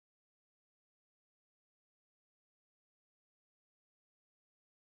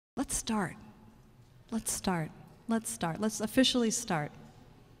Let's start. Let's start. Let's start. Let's officially start.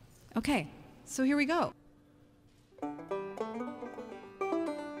 Okay, so here we go.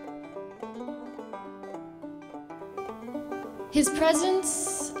 His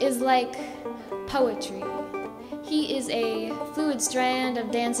presence is like poetry. He is a fluid strand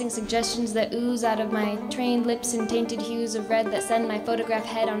of dancing suggestions that ooze out of my trained lips in tainted hues of red that send my photograph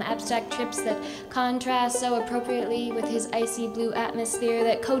head on abstract trips that contrast so appropriately with his icy blue atmosphere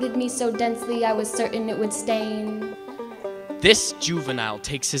that coated me so densely I was certain it would stain. This juvenile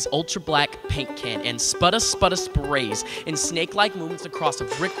takes his ultra-black paint can and sputta sprays in snake-like movements across a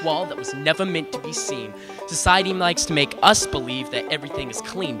brick wall that was never meant to be seen. Society likes to make us believe that everything is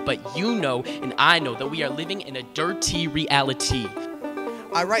clean, but you know and I know that we are living in a dirty reality.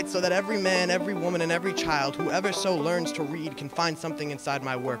 I write so that every man, every woman, and every child, whoever so learns to read, can find something inside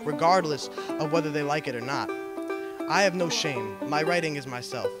my work, regardless of whether they like it or not. I have no shame. My writing is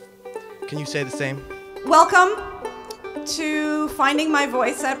myself. Can you say the same? Welcome to Finding My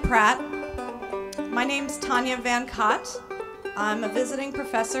Voice at Pratt. My name's Tanya Van Cott. I'm a visiting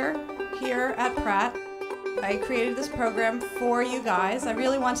professor here at Pratt. I created this program for you guys. I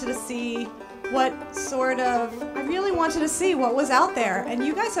really wanted to see what was out there, and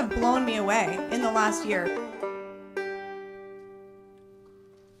you guys have blown me away in the last year.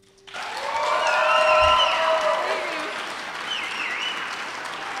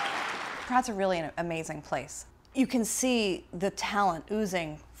 Pratt's a really amazing place. You can see the talent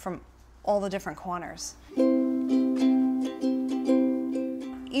oozing from all the different corners.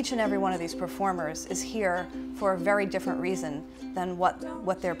 Each and every one of these performers is here for a very different reason than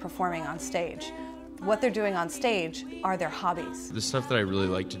what they're performing on stage. What they're doing on stage are their hobbies. The stuff that I really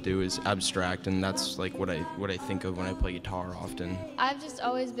like to do is abstract, and that's like what I think of when I play guitar often. I've just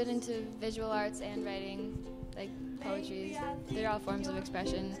always been into visual arts and writing, like poetry. They're all forms of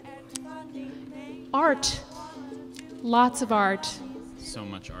expression. Art. Lots of art. So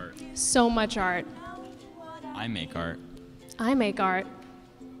much art. So much art. I make art. I make art.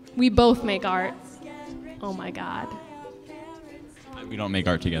 We both make art. Oh my God. We don't make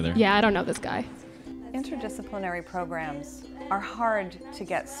art together. Yeah, I don't know this guy. Interdisciplinary programs are hard to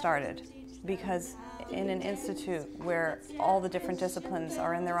get started because in an institute where all the different disciplines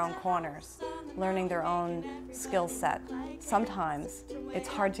are in their own corners, learning their own skill set, sometimes it's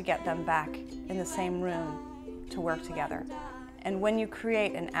hard to get them back in the same room to work together. And when you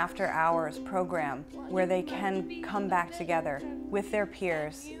create an after-hours program where they can come back together with their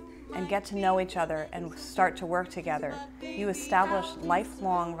peers and get to know each other and start to work together, you establish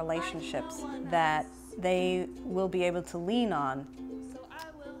lifelong relationships that they will be able to lean on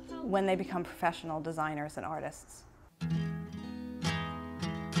when they become professional designers and artists.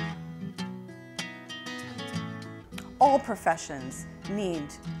 All professions need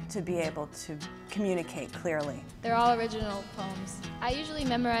to be able to communicate clearly. They're all original poems. I usually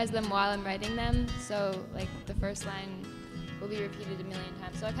memorize them while I'm writing them, so like the first line will be repeated a million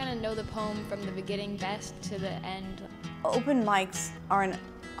times. So I kind of know the poem from the beginning best to the end. Open mics are an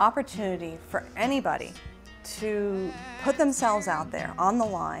opportunity for anybody to put themselves out there on the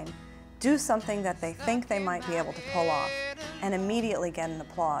line, do something that they think they might be able to pull off, and immediately get an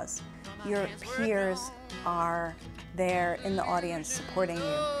applause. Your peers are there in the audience supporting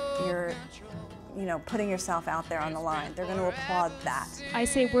you. You're, putting yourself out there on the line. They're going to applaud that. I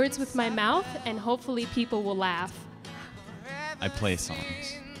say words with my mouth and hopefully people will laugh. I play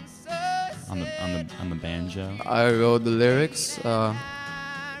songs on the banjo. I wrote the lyrics.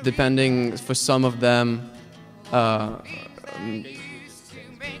 Depending, for some of them, How he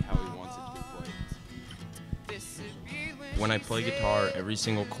wants it to be played. When I play guitar, every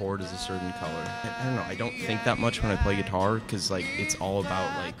single chord is a certain color. I don't know, I don't think that much when I play guitar because like it's all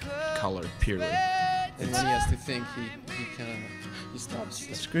about like color purely. and when he has to think, he stops.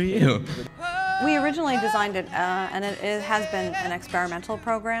 Screw you. We originally designed it, and it has been an experimental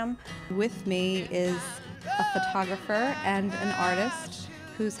program. With me is a photographer and an artist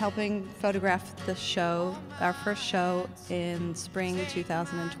who's helping photograph the show, our first show in spring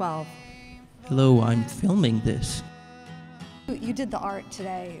 2012. Hello, I'm filming this. You did the art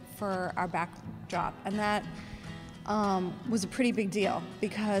today for our backdrop, and that was a pretty big deal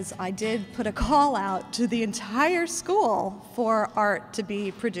because I did put a call out to the entire school for art to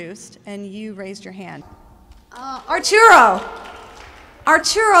be produced, and you raised your hand. Arturo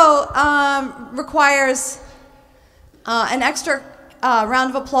requires an extra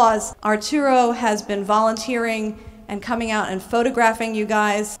round of applause. Arturo has been volunteering and coming out and photographing you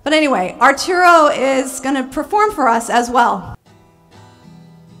guys. But anyway, Arturo is going to perform for us as well.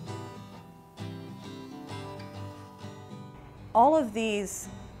 All of these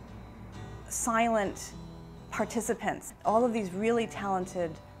silent participants. All of these really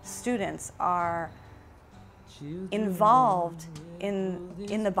talented students are involved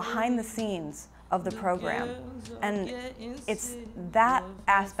in the behind the scenes of the program. And it's that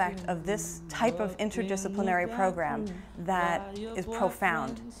aspect of this type of interdisciplinary program that is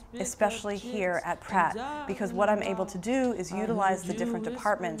profound, especially here at Pratt, because what I'm able to do is utilize the different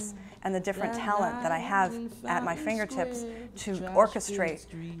departments and the different talent that I have at my fingertips to orchestrate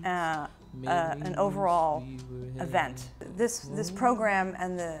an overall event. This program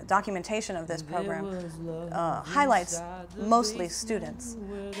and the documentation of this program highlights mostly students.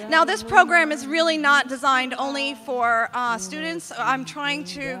 Now, this program is really not designed only for students. I'm trying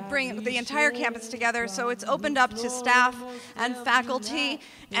to bring the entire campus together, so it's opened up to staff and faculty.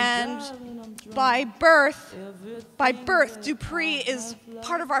 And by birth, Dupree is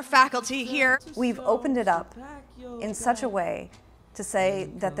part of our faculty here. We've opened it up in such a way to say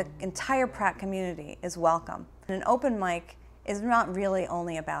that the entire Pratt community is welcome. An open mic is not really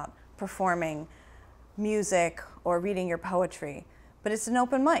only about performing music or reading your poetry, but it's an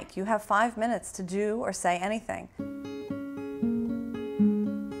open mic. You have 5 minutes to do or say anything.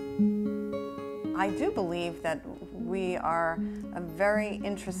 I do believe that we are a very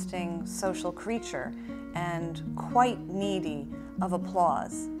interesting social creature and quite needy of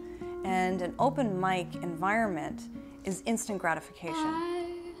applause. And an open mic environment is instant gratification.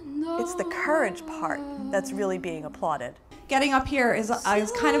 It's the courage part that's really being applauded. Getting up here is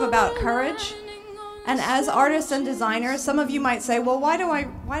kind of about courage. And as artists and designers, some of you might say, well, why do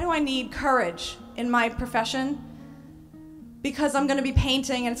I need courage in my profession? Because I'm going to be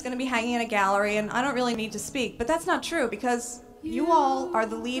painting and it's going to be hanging in a gallery and I don't really need to speak. But that's not true, because you all are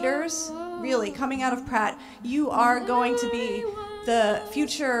the leaders, really, coming out of Pratt. You are going to be the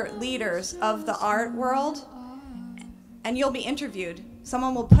future leaders of the art world, and you'll be interviewed.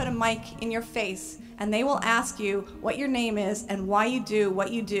 Someone will put a mic in your face and they will ask you what your name is and why you do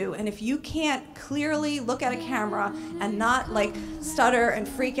what you do. And if you can't clearly look at a camera and not like stutter and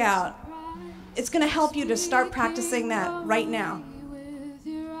freak out, it's going to help you to start practicing that right now.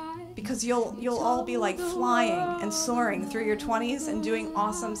 Because you'll all be like flying and soaring through your 20s and doing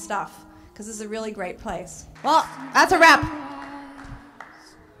awesome stuff, because this is a really great place. Well, that's a wrap.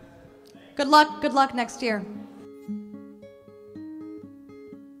 Good luck next year.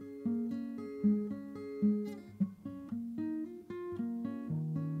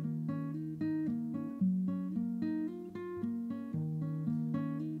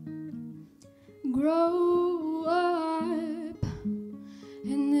 Grow up,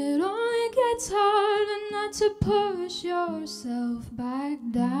 and it only gets harder not to push yourself back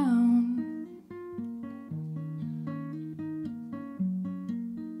down.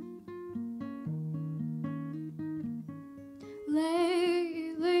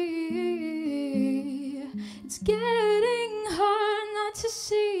 Lately, it's getting hard not to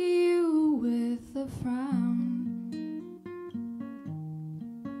see you with a frown.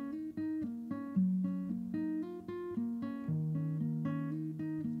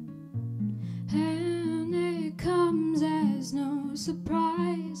 And it comes as no surprise